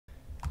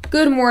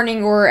Good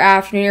morning or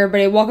afternoon,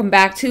 everybody. Welcome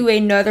back to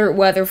another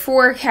weather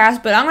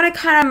forecast, but I'm going to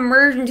kind of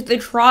merge into the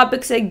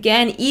tropics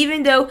again,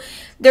 even though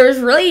there's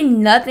really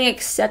nothing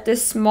except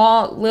this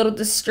small little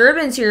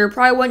disturbance here. You're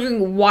probably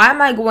wondering, why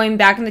am I going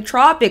back in the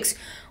tropics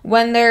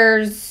when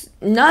there's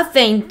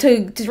nothing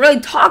to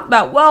really talk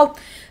about? Well,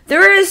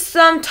 there is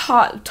some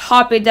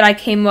topic that I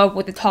came up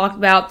with to talk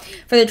about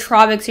for the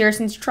tropics here,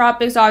 since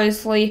tropics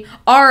obviously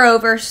are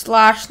over /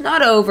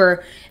 not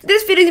over.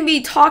 This video is going to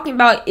be talking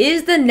about,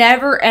 is the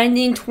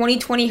never-ending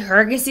 2020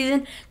 hurricane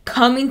season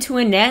coming to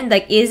an end?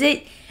 Like, is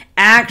it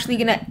actually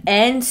going to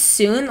end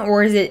soon,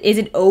 or is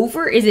it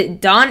over? Is it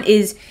done?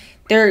 Is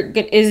it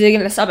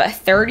going to stop at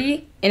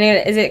 30?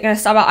 And is it going to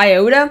stop at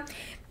iota?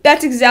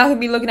 That's exactly what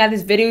we'll be looking at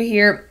this video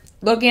here.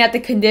 Looking at the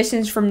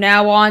conditions from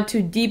now on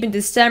to deep in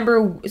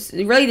December,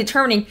 really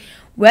determining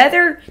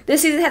whether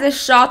this season has a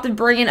shot to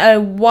bring in a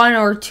 1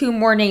 or 2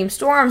 more named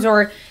storms,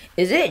 or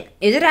is it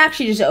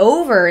actually just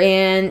over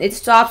and it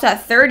stops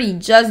at 30,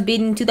 just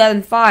beating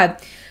 2005.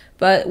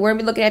 But we're going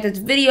to be looking at this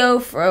video,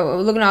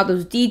 looking at all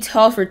those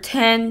details for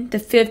 10 to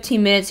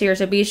 15 minutes here,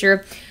 so be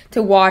sure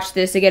to watch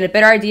this to get a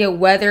better idea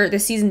whether the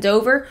season's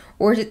over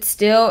or is it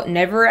still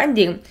never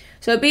ending.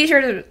 So be sure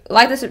to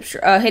like the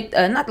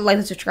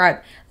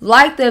subscribe,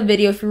 like the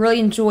video if you really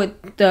enjoyed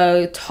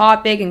the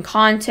topic and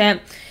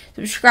content.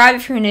 Subscribe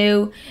if you're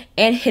new,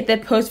 and hit the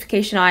post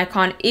notification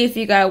icon if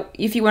you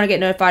want to get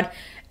notified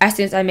as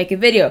soon as I make a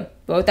video.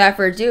 But without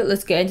further ado,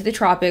 let's get into the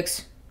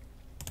tropics.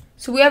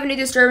 So we have a new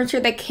disturbance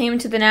here that came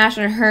into the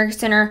National Hurricane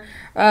Center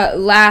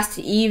last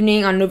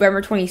evening on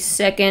November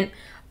 22nd.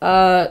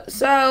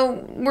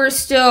 So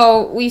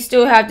we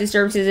still have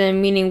disturbances,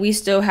 and meaning we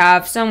still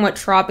have somewhat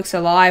tropics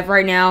alive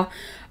right now.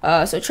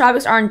 So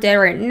tropics aren't dead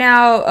right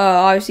now.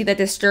 Obviously that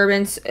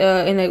disturbance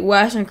in the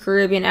Western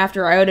Caribbean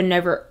after iota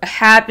never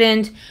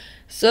happened.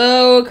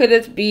 So could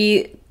this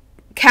be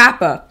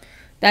Kappa?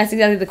 That's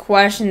exactly the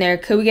question there.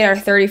 Could we get our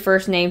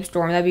 31st named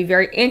storm? That'd be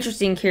very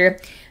interesting here.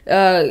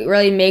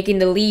 Really making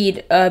the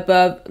lead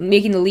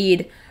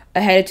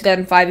ahead of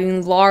 2005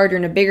 even larger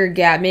and a bigger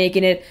gap,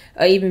 making it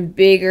even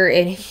bigger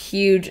and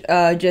huge,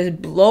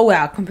 just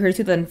blowout compared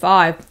to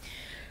 2005.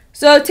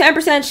 So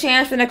 10%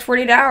 chance for the next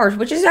 48 hours,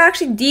 which is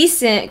actually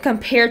decent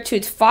compared to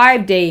its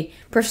 5-day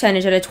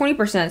percentage at a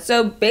 20%.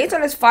 So based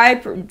on its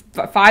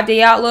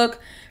 5-day outlook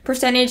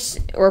percentage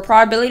or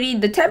probability,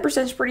 the 10%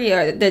 is pretty,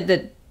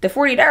 the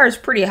 48 hours is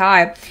pretty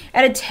high.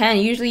 At a 10,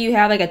 usually you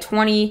have like a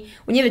 20.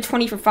 When you have a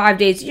 20 for 5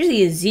 days, it's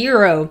usually a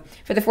 0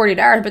 for the 48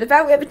 hours. But the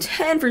fact we have a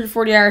 10 for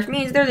 40 hours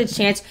means there's a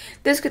chance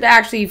this could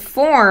actually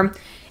form,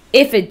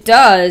 if it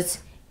does,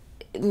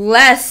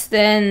 less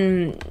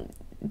than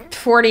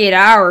 48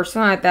 hours,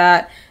 something like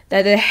that.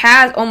 That it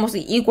has almost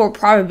the equal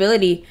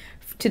probability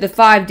to the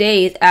 5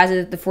 days as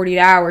is the 48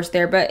 hours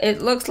there. But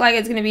it looks like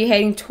it's going to be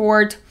heading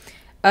toward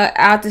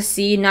out to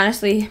sea, not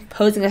necessarily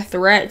posing a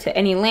threat to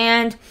any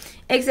land,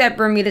 except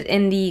Bermuda's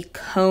in the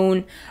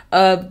cone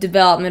of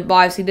development. But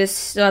obviously this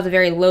still has a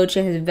very low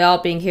chance of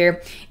developing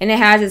here, and it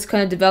has its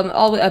cone of development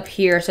all the way up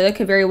here, so it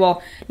could very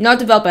well not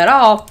develop at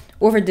all,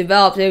 or if it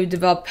develops, it would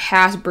develop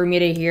past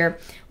Bermuda here.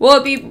 Will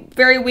it be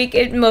very weak?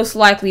 It most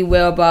likely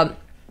will, but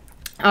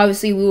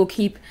obviously we will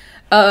keep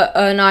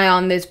an eye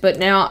on this, but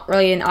not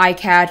really an eye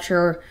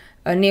catcher,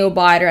 a nail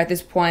biter at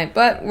this point.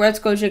 But let's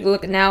go take a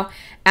look now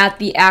at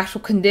the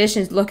actual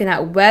conditions, looking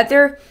at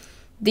whether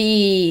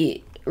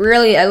the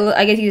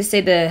I guess you could say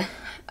the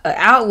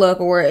outlook,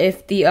 or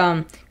if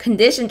the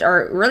conditions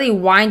are really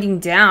winding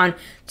down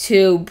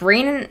to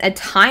bring in a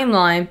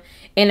timeline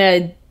and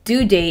a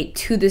due date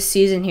to the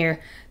season here.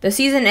 The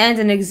season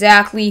ends in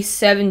exactly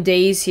 7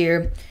 days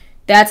here.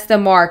 That's the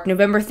mark.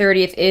 November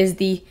 30th is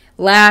the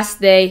last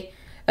day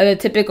of the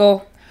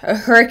typical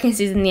hurricane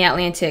season in the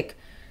Atlantic.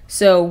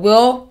 So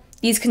will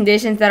these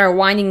conditions that are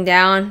winding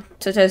down,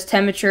 such as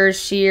temperatures,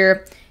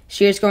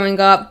 shears going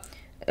up,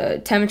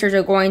 temperatures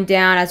are going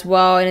down as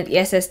well, and the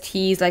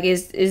SSTs, like,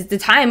 is the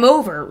time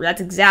over?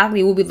 That's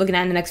exactly what we'll be looking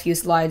at in the next few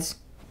slides.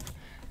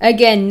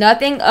 Again,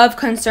 nothing of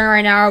concern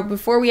right now.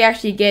 Before we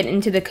actually get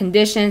into the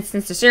conditions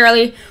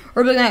necessarily,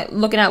 we're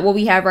looking at what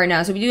we have right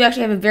now. So we do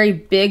actually have a very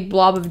big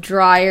blob of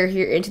dry air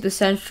here into the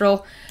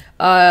central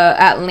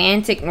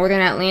Atlantic,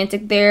 northern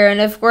Atlantic there, and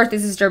of course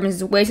this disturbance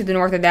is way to the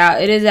north of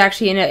that. It is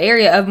actually in an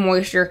area of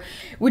moisture,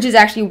 which is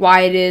actually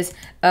why it is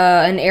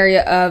an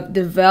area of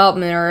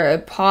development, or a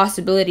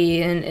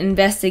possibility, and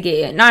that's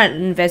not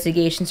an invest,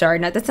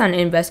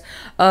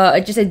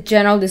 just a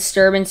general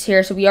disturbance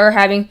here. So we are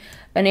having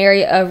an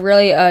area of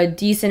really a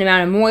decent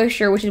amount of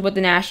moisture, which is what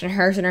the National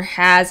Hurricane Center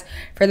has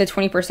for the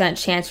 20%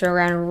 chance for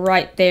around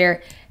right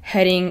there,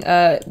 heading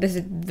this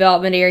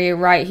development area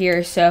right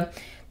here. So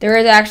there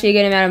is actually a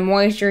good amount of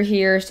moisture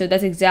here, so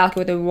that's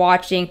exactly what they're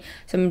watching.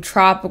 Some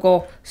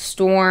tropical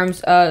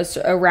storms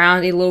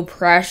around a low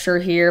pressure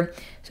here.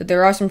 So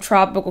there are some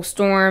tropical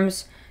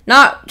storms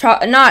not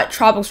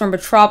tropical storm,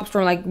 but tropical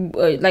storm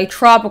like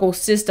tropical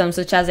systems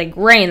such as like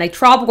rain, like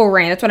tropical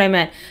rain. That's what I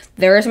meant.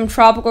 There is some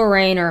tropical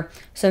rain or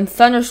some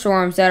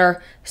thunderstorms that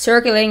are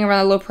circulating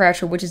around the low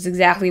pressure, which is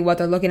exactly what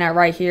they're looking at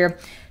right here.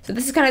 So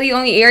this is kind of the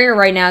only area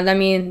right now. I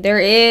mean, there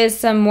is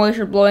some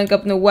moisture blowing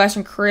up in the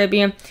Western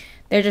Caribbean.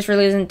 There just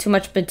really isn't too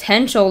much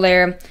potential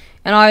there.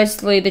 And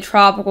obviously the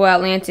tropical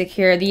Atlantic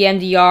here, the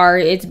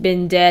MDR, it's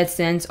been dead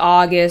since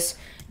August.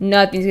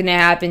 Nothing's going to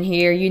happen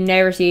here. You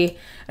never see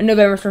a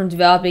November storm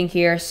developing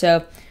here.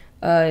 So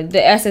the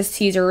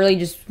SSTs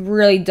are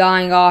really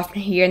dying off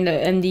here in the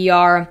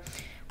MDR.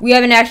 We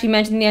haven't actually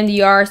mentioned the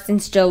MDR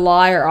since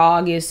July or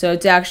August. So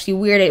it's actually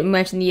weird that we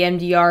mentioned the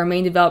MDR,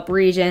 main developed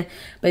region.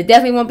 But it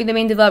definitely won't be the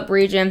main developed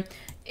region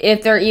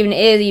if there even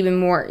is even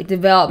more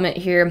development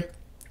here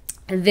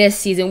this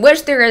season,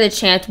 which there is a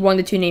chance one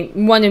to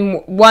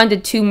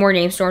two more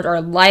name storms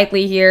are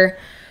likely here.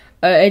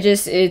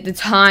 The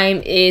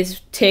time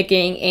is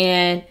ticking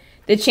and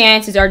the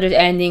chances are just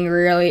ending.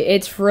 Really,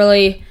 it's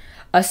really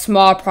a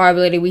small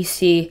probability we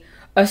see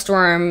a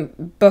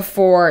storm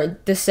before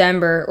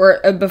December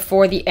or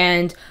before the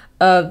end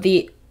of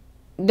the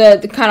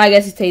kind of, I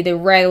guess you'd say, the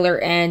regular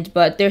end.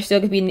 But there still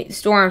could be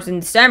storms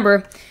in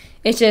December.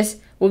 It's just,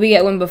 will we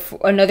get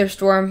another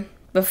storm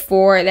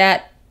before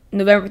that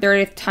November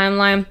 30th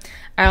timeline?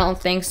 I don't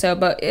think so,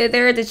 but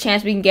there is a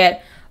chance we can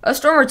get a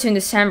storm or two in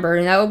December,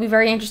 and that would be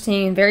very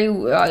interesting. And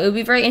it would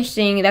be very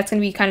interesting. That's going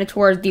to be kind of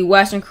towards the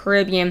Western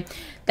Caribbean.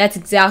 That's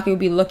exactly what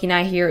we'll be looking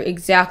at here.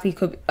 Exactly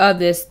of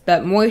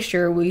that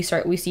moisture we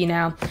see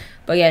now.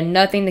 But yeah,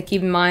 nothing to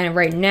keep in mind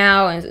right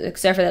now,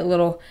 except for that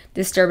little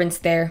disturbance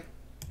there.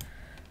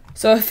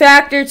 So a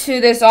factor to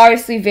this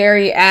obviously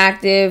very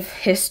active,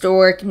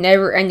 historic,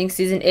 never-ending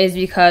season is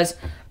because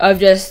of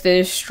just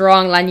the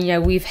strong La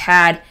Nina we've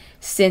had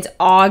since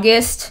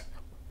August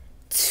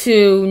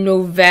to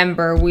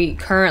November.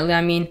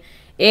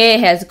 It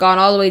has gone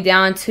all the way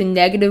down to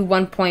negative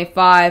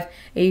 1.5,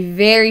 a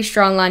very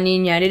strong La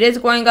Nina. And it is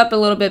going up a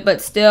little bit,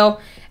 but still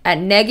at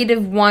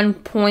negative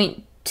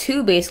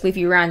 1.2, basically, if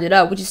you round it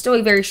up, which is still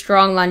a very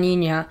strong La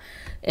Nina.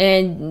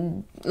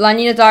 And La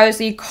Nina's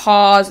obviously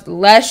caused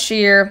less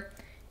shear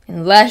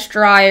and less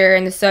drier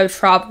in the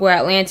subtropical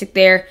Atlantic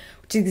there,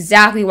 which is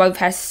exactly why we've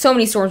had so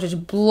many storms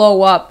just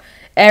blow up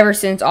ever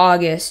since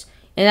August.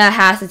 And that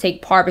has to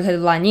take part because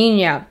of La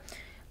Nina.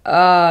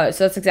 So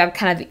that's exactly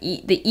kind of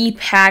the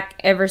EPAC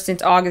ever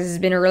since August has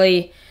been a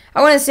really,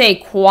 I wouldn't say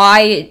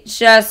quiet,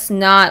 just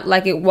not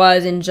like it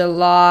was in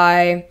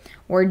July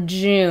or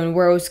June,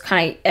 where it was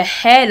kind of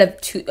ahead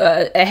of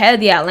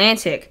the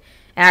Atlantic.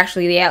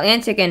 Actually, the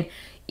Atlantic and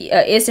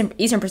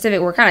Eastern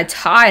Pacific were kind of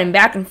tied and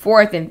back and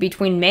forth in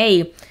between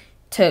May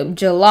to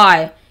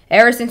July.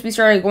 Ever since we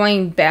started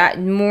going back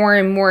more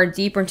and more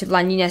deeper into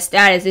La Nina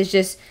status, it's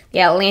just the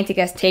Atlantic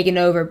has taken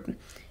over.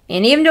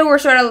 And even though we're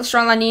sort of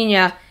strong La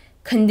Nina,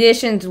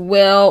 conditions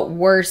will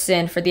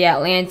worsen for the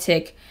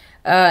Atlantic.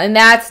 And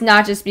that's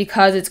not just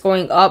because it's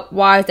going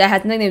upwise. That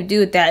has nothing to do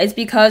with that. It's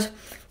because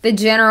the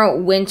general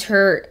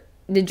winter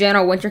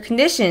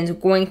conditions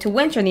going to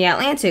winter in the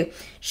Atlantic.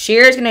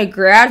 Shear is going to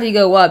gradually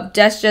go up.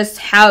 That's just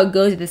how it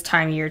goes at this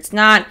time of year. It's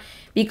not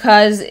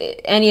because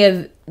any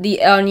of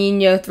the El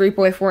Nino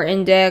 3.4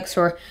 index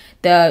or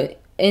the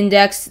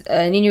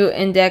Nino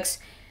index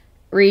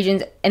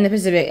regions in the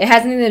Pacific. It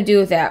has nothing to do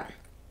with that.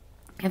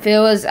 If it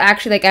was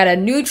actually like at a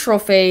neutral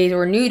phase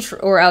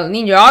or El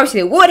Nino,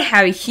 obviously it would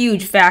have a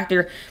huge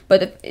factor.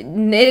 But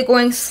it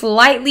going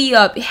slightly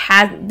up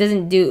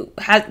doesn't really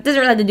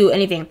have to do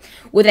anything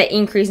with that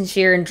increase in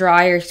shear and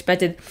drier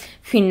expected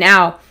between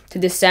now to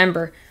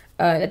December.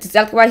 That's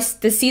exactly why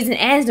the season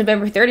ends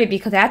November 30th,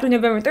 because after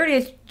November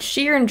 30th,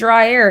 shear and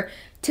dry air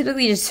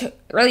typically just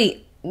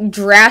really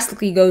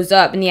drastically goes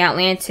up in the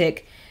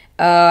Atlantic.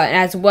 And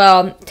as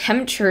well,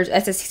 temperatures,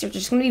 SSTs are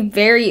just going to be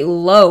very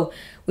low.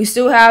 We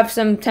still have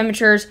some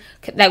temperatures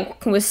that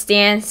can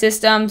withstand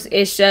systems.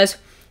 It's just,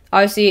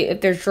 obviously,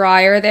 if there's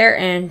drier there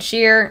and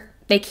shear,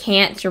 they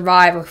can't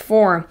survive or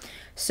form.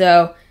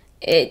 So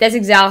that's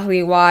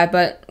exactly why.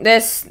 But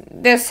this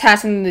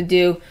has something to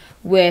do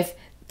with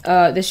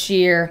the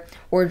shear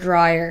or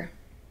drier.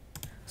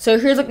 So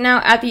here's a look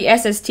now at the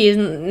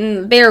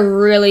SSTs. They're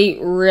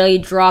really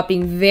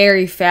dropping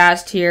very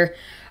fast here.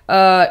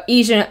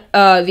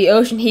 The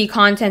ocean heat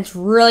content's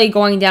really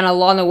going down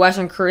along the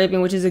Western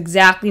Caribbean, which is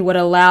exactly what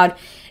allowed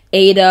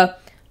Eta,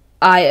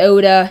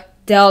 Iota,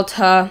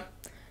 Delta,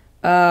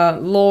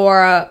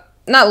 Delta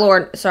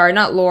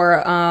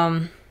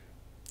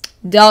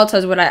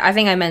is what I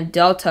think I meant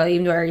Delta,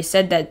 even though I already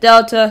said that.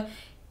 Delta,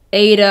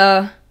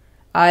 Eta,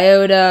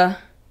 Iota,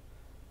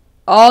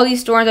 all these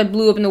storms that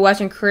blew up in the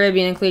Western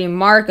Caribbean, including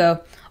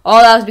Marco,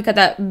 all that was because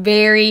that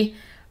very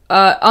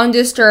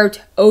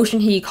undisturbed ocean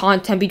heat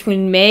content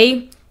between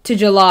May to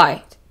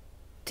July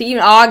to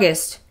even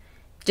August,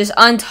 just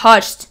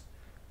untouched.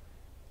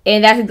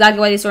 And that's exactly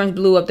why these storms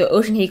blew up, the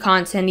ocean heat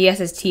content, the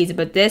SSTs.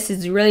 But this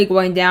is really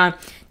going down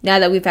now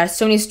that we've had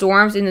so many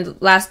storms in the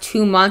last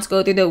 2 months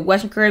go through the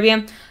Western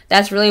Caribbean.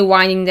 That's really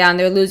winding down.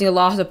 They're losing a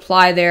lot of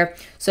supply there.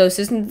 So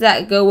systems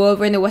that go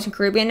over in the Western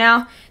Caribbean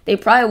now, they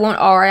probably won't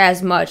RA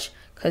as much,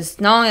 because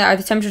not only are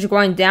the temperatures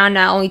going down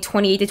now, only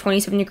 28 to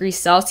 27 degrees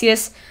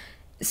Celsius,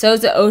 so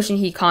is the ocean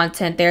heat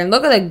content there. And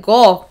look at the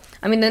Gulf.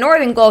 I mean, the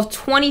northern Gulf,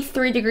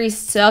 23 degrees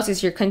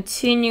Celsius here,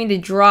 continuing to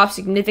drop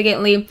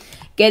significantly,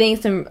 getting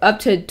some up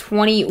to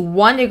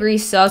 21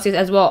 degrees Celsius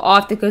as well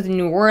off the coast of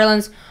New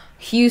Orleans,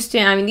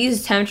 Houston. I mean,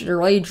 these temperatures are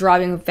really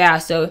dropping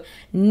fast, so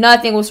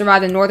nothing will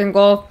survive the northern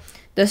Gulf.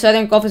 The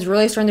southern Gulf is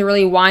really starting to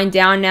really wind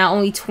down now,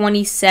 only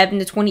 27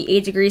 to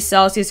 28 degrees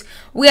Celsius.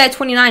 We had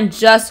 29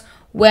 just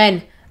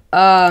when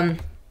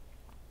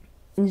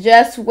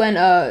these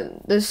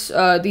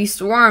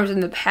storms in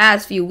the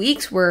past few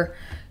weeks were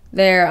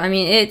there. I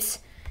mean, it's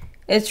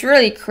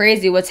really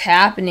crazy what's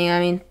happening. I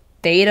mean,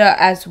 Theta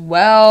as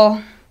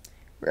well.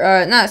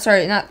 Not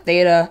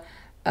Theta.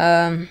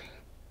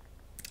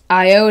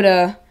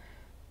 Iota.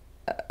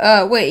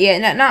 Wait,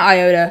 yeah, not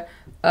Iota.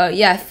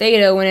 Yeah,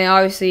 Theta, when it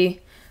obviously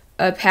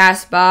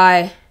passed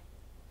by.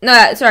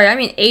 No, sorry, I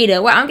mean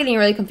Eta. Well, I'm getting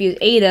really confused.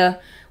 Eta,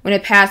 when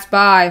it passed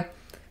by,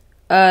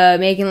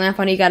 making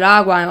landfall in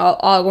Nicaragua and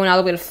all going all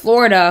the way to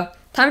Florida.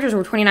 Temperatures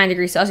were 29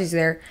 degrees Celsius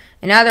there,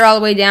 and now they're all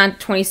the way down to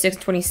 26,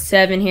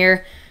 27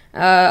 here.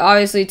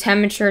 Obviously,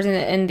 temperatures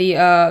in the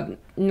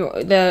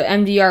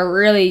MDR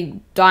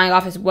really dying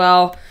off as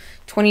well.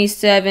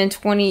 27,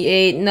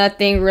 28,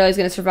 nothing really is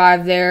going to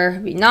survive there.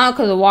 Not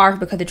because of the water,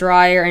 but because of the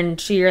dryer and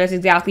shear. That's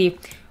exactly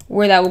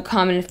where that will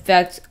come in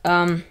effect.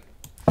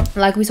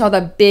 Like we saw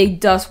the big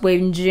dust wave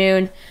in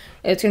June.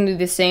 It's going to do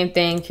the same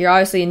thing here.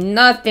 Obviously,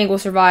 nothing will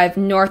survive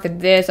north of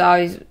this,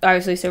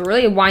 obviously. So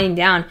really winding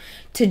down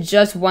to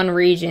just one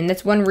region.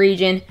 This one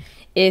region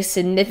is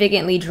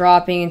significantly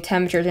dropping in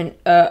temperatures and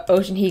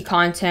ocean heat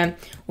content,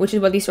 which is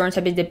what these storms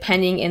have been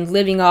depending and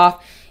living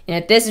off.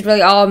 And if this is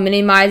really all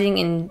minimizing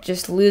and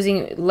just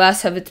losing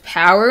less of its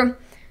power,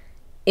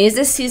 is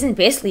this season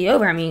basically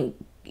over? I mean,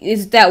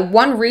 is that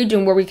one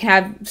region where we can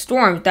have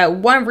storms, that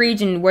one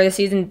region where the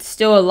season's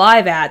still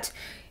alive at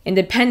and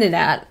dependent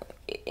at,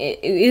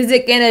 is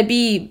it going to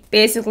be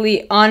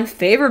basically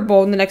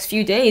unfavorable in the next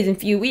few days and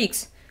few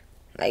weeks?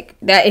 Like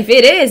that, if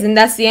it is, then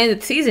that's the end of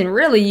the season.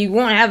 Really, you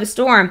won't have a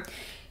storm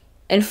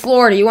in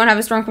Florida. You won't have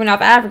a storm coming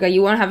off Africa.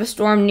 You won't have a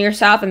storm near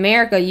South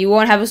America. You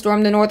won't have a storm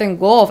in the Northern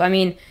Gulf. I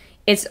mean,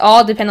 it's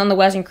all dependent on the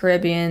Western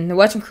Caribbean. The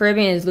Western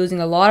Caribbean is losing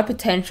a lot of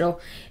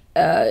potential,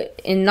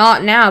 and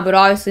not now, but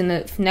obviously in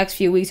the next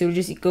few weeks, it will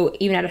just go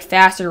even at a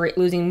faster rate,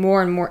 losing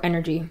more and more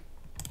energy.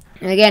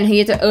 And again,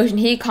 here's the ocean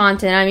heat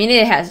content. I mean,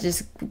 it has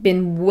just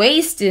been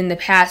wasted in the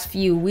past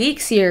few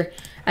weeks here.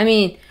 I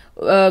mean,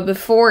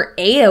 before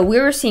Eta, we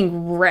were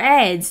seeing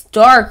reds,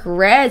 dark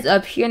reds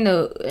up here in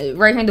the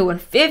right here in the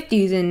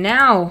 150s, and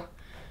now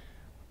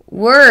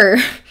we're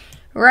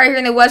right here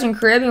in the Western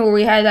Caribbean where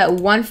we had that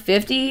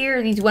 150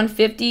 here, these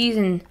 150s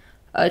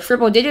and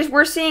triple digits.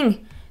 We're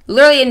seeing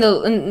literally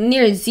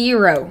near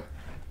zero.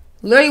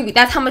 Literally,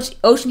 that's how much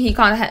ocean heat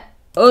content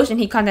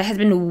has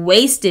been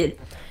wasted.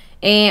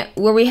 And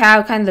where we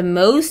have kind of the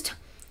most,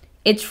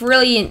 it's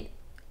really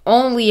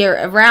only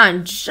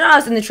around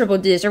just in the triple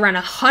digits, around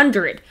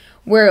 100,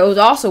 where it was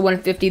also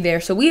 150 there.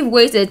 So we've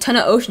wasted a ton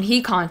of ocean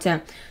heat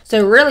content.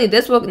 So really,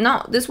 this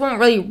won't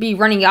really be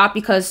running out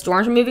because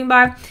storms are moving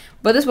by,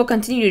 but this will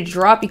continue to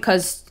drop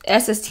because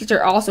SSTs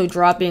are also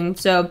dropping.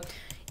 So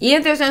even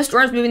if there's no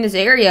storms moving this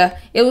area,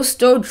 it will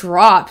still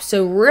drop.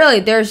 So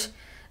really, there's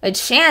a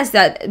chance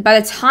that by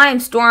the time a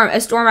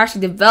storm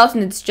actually develops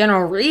in its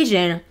general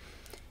region,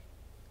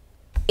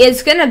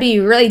 it's going to be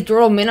really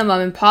durable minimum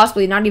and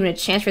possibly not even a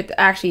chance for it to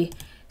actually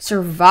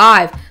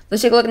survive.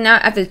 Let's take a look now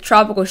at the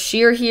tropical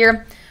shear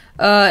here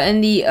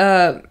and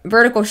the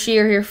vertical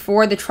shear here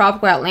for the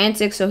tropical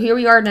Atlantic. So here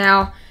we are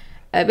now,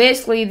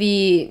 basically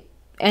the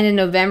end of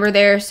November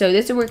there. So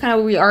this is where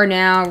we are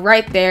now,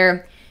 right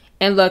there.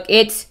 And look,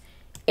 it's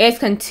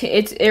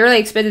really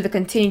expected to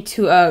continue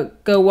to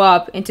go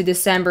up into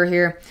December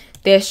here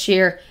this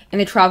year in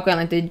the tropical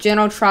Atlantic, the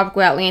general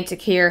tropical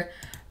Atlantic here.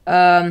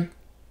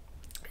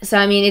 So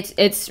I mean,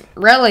 it's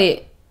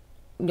really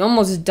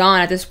almost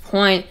done at this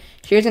point.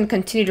 Here's going to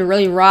continue to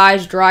really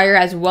rise, drier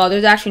as well.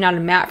 There's actually not a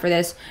map for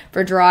this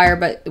for drier,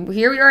 but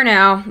here we are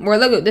now. Where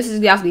look, this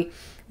is actually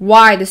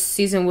why this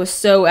season was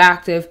so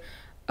active,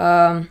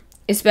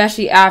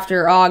 especially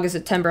after August,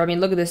 September. I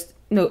mean, look at this.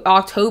 No,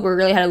 October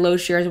really had a low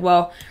shear as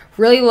well,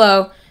 really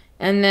low,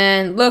 and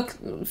then look,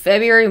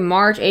 February,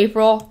 March,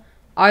 April.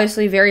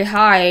 Obviously very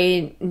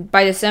high.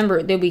 By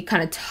December, they'll be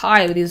kind of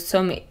tied with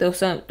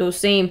those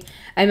same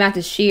amount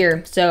of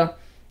shear. So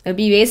it'll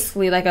be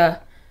basically like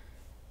a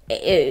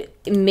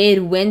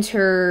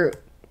mid-winter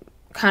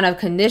kind of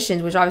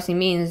conditions, which obviously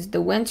means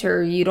the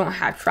winter you don't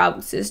have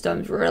tropical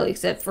systems really,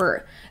 except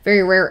for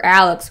very rare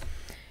Alex.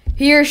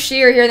 Here's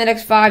shear here in the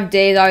next 5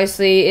 days.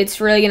 Obviously, it's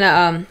really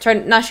gonna drier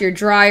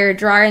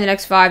in the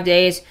next 5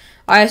 days.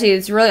 Obviously,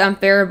 it's really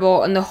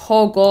unbearable in the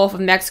whole Gulf of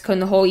Mexico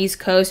and the whole East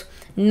Coast.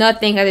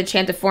 Nothing has a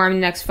chance to form in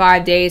the next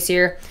 5 days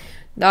here.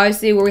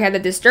 Obviously, where we had the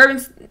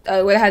disturbance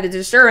where they had the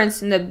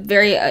disturbance and the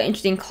very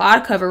interesting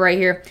cloud cover right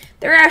here,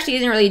 there actually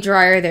isn't really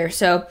dry air there.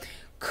 So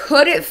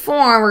could it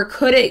form, or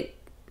could it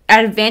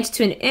advance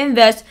to an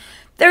invest?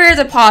 There is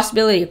a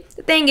possibility.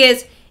 The thing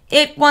is,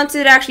 once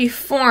it actually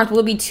forms, will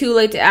it be too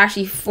late to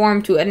actually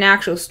form to an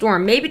actual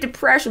storm? Maybe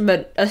depression,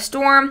 but a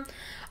storm,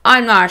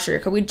 I'm not sure,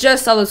 because we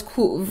just saw those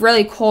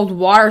really cold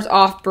waters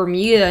off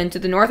Bermuda into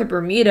the north of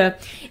Bermuda,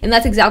 and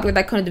that's exactly what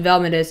that kind of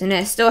development is. And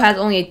it still has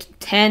only a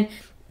 10%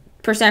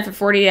 for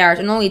 48 hours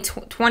and only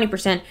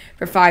 20%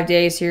 for 5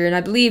 days here. And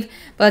I believe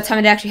by the time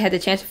it actually had the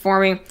chance of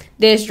forming,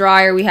 this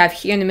dryer we have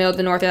here in the middle of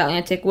the North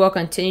Atlantic will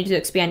continue to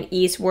expand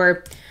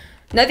eastward.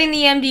 Nothing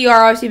in the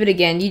MDR, obviously, but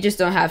again, you just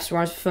don't have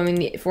storms forming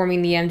the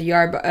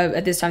MDR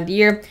at this time of the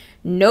year.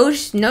 No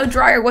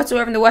dryer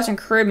whatsoever in the Western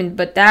Caribbean,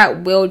 but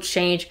that will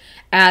change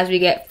as we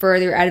get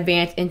further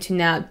advanced into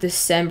now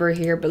December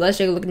here. But let's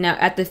take a look now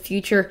at the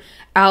future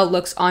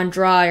outlooks on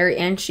dryer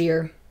and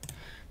shear.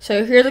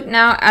 So here, look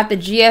now at the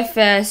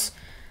GFS.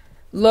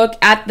 Look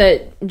at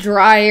the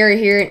dryer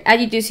here.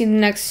 As you do see the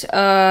next,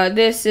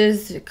 this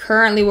is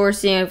currently what we're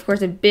seeing. Of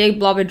course, a big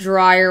blob of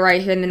dryer right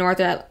here in the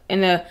north,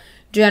 in the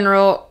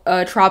general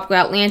tropical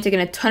Atlantic,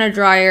 and a ton of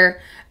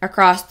dryer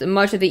across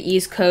much of the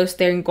east coast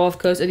there and Gulf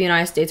Coast of the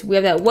United States. We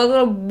have that one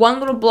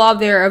little blob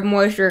there of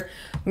moisture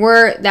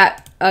where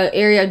that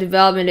area of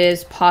development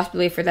is,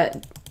 possibly for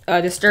that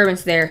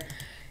disturbance there.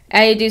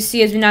 As you do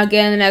see, as we now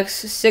get in the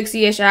next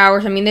 60-ish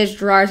hours, I mean, this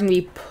dryer is going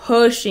to be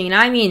pushing, and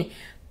I mean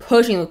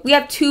pushing. We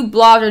have two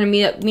blobs that are going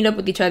to meet up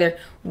with each other.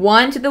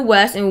 One to the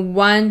west and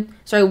one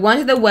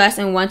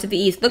to the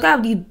east. Look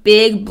at these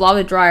big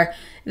blobs of dryer.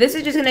 This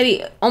is just going to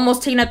be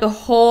almost taking up the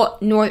whole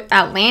North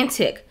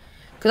Atlantic.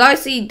 Because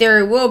obviously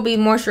there will be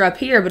moisture up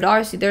here, but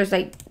obviously there's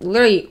like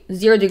literally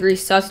 0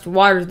 degrees Celsius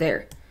waters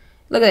there.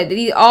 Look at that.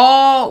 These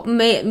all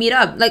meet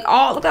up. Like,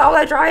 look at all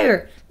that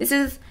dryer. This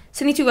is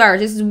 72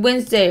 hours. This is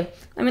Wednesday.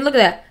 I mean, look at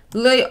that.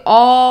 Literally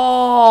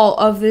all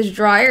of this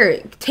dryer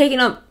taking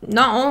up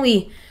not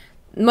only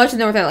much of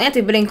the North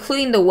Atlantic, but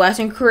including the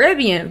Western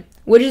Caribbean,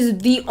 which is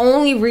the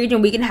only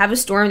region we can have a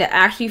storm that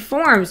actually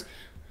forms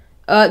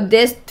for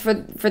this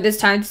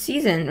time of the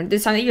season, or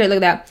this time of the year. Look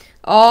at that.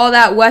 All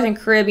that Western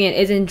Caribbean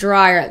is in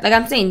dryer. Like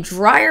I'm saying,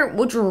 dryer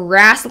will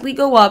drastically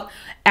go up,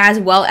 as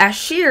well as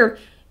shear,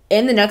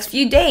 in the next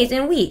few days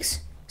and weeks.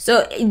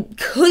 So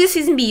could the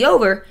season be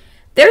over?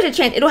 There's a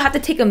chance it'll have to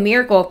take a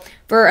miracle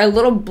for a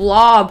little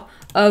blob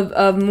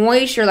of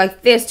moisture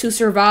like this to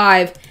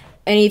survive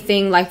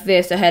anything like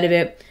this ahead of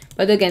it.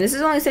 But again, this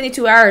is only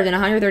 72 hours and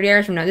 130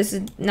 hours from now. This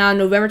is now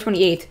November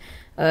 28th.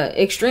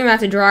 Extreme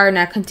amounts of dryer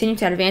now continue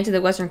to advance to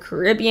the Western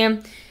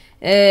Caribbean.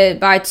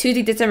 By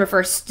Tuesday, December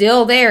 1st,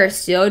 still there,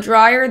 still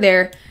dryer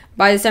there.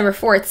 By December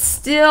 4th,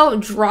 still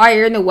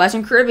drier in the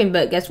Western Caribbean.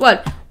 But guess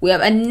what? We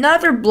have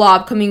another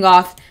blob coming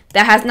off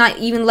that has not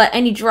even let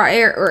any dry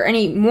air or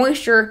any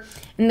moisture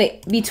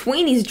in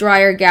between these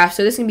drier gaps.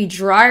 So this is going to be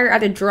drier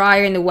after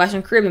drier in the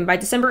Western Caribbean. By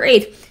December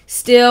 8th,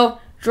 still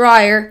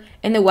drier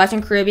in the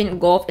Western Caribbean,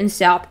 Gulf, and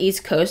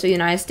Southeast coast of the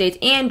United States.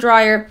 And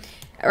drier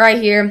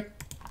right here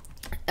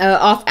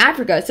off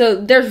Africa. So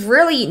there's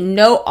really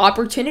no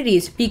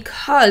opportunities,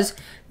 because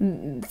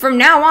from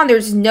now on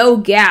there's no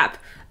gap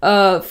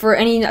for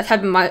any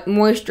type of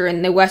moisture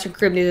in the Western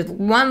Caribbean. There's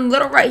one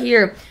little right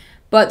here,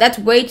 but that's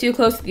way too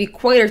close to the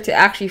equator to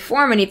actually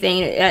form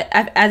anything.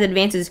 As it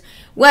advances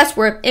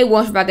westward, it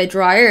won't survive that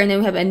dryer. And then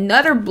we have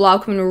another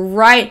blob coming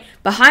right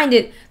behind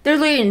it. There's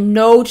literally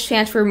no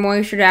chance for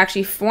moisture to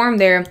actually form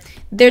there.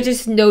 There's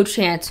just no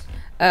chance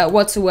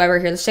whatsoever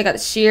here. Let's check out the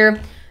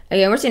shear.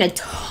 Again, we're seeing a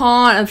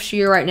ton of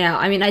shear right now.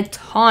 I mean, a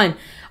ton.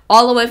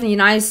 All the way from the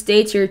United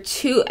States here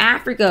to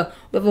Africa.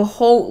 We have a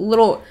whole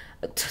little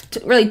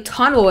really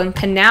tunnel and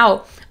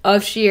canal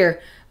of shear.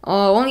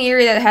 Only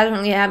area that hasn't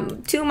really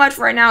had too much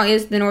right now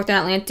is the North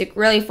Atlantic,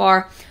 really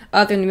far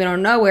up in the middle of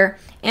nowhere,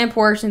 and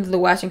portions of the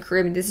Western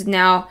Caribbean. This is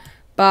now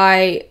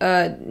by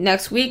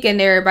next week, and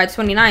there by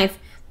 29th,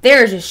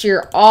 there's just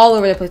shear all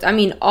over the place. I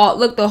mean,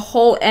 look, the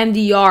whole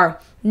MDR.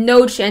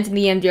 No chance in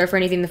the MDR for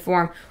anything to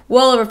form.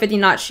 Well over 50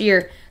 knot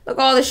shear. Look,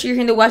 all the shear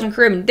here in the Western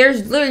Caribbean.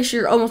 There's literally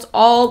shear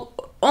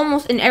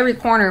almost in every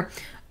corner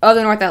of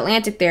the North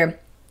Atlantic there.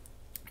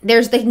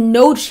 There's like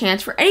no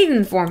chance for anything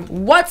to form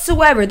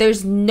whatsoever.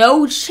 There's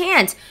no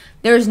chance.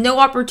 There's no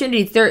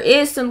opportunities. There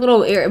is some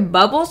little air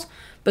bubbles,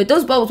 but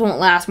those bubbles won't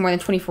last more than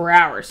 24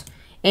 hours.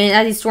 And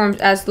as these storms,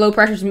 as low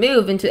pressures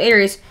move into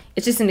areas,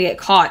 it's just going to get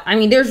caught. I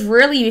mean, there's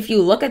really, if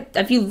you look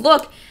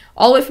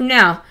all the way from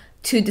now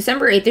to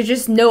December 8th, there's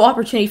just no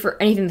opportunity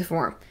for anything to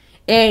form.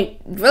 And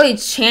really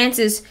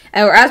chances,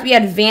 or as we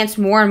advance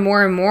more and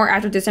more and more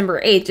after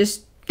December 8th,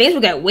 just things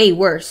will get way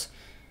worse.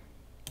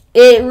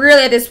 It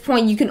really, at this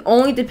point, you can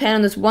only depend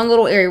on this one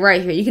little area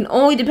right here. You can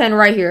only depend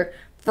right here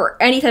for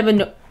any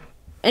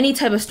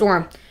type of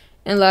storm.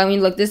 And I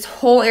mean, look, this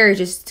whole area is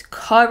just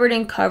covered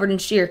in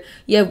shear.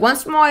 You have one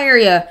small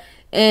area,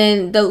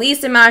 and the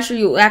least amount of shear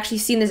you'll actually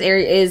see in this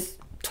area is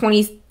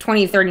 20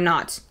 to 30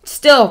 knots.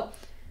 Still,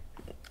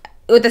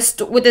 with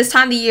this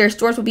time of the year,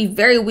 storms will be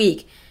very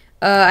weak.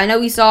 I know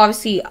we saw,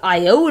 obviously,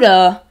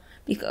 Iota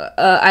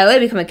Iota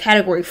become a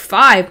Category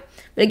 5.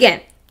 But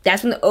again,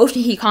 that's when the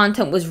ocean heat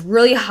content was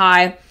really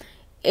high,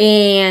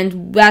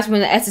 and that's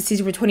when the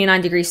SSCs were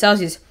 29 degrees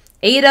Celsius.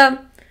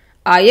 Eta,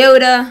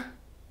 Iota,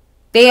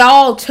 they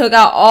all took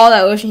out all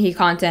that ocean heat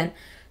content.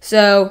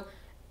 So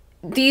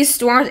these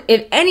storms,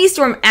 if any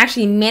storm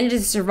actually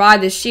manages to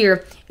survive this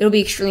year, it'll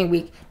be extremely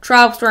weak.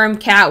 Tropical storm,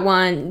 Cat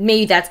 1,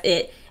 maybe that's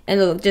it.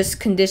 And just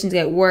conditions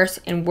get worse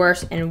and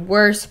worse and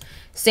worse.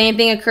 Same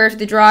thing occurs with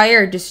the dry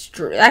air.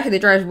 Actually, the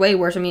dry air is way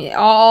worse. I mean,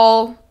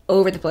 all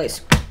over the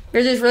place.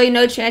 There's just really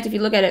no chance if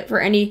you look at it for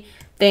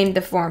anything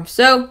to form.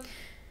 So,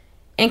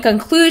 in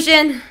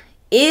conclusion,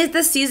 is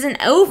the season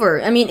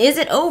over? I mean, is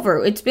it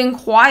over? It's been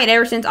quiet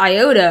ever since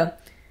Iota.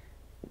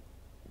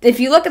 If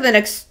you look at the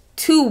next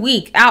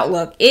 2-week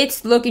outlook,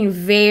 it's looking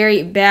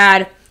very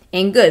bad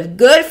and good.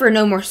 Good for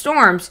no more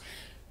storms.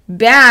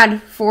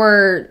 Bad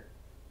for...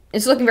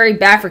 It's looking very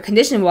bad for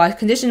condition-wise.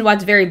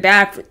 Condition-wise, very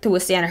bad to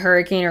withstand a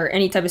hurricane or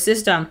any type of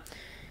system.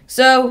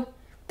 So,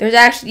 there's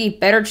actually a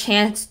better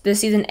chance this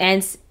season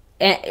ends.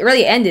 It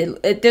really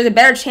ended. There's a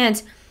better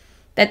chance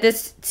that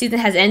this season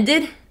has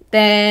ended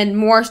than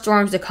more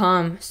storms to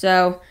come.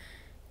 So,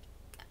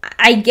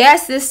 I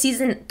guess this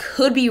season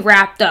could be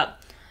wrapped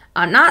up.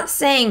 I'm not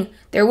saying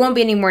there won't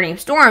be any more named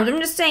storms. I'm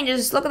just saying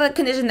just look at the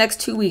condition next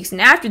 2 weeks. And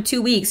after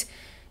 2 weeks,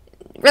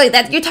 really,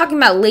 that you're talking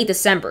about late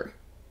December.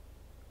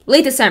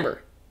 Late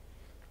December.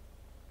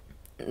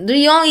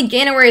 The only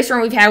January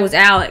storm we've had was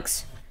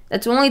Alex.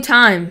 That's the only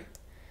time.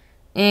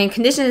 And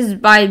conditions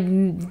by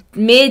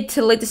mid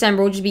to late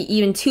December will just be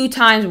even 2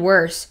 times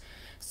worse.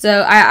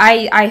 So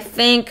I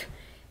think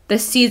the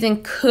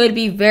season could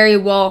be very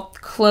well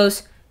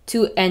close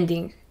to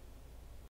ending.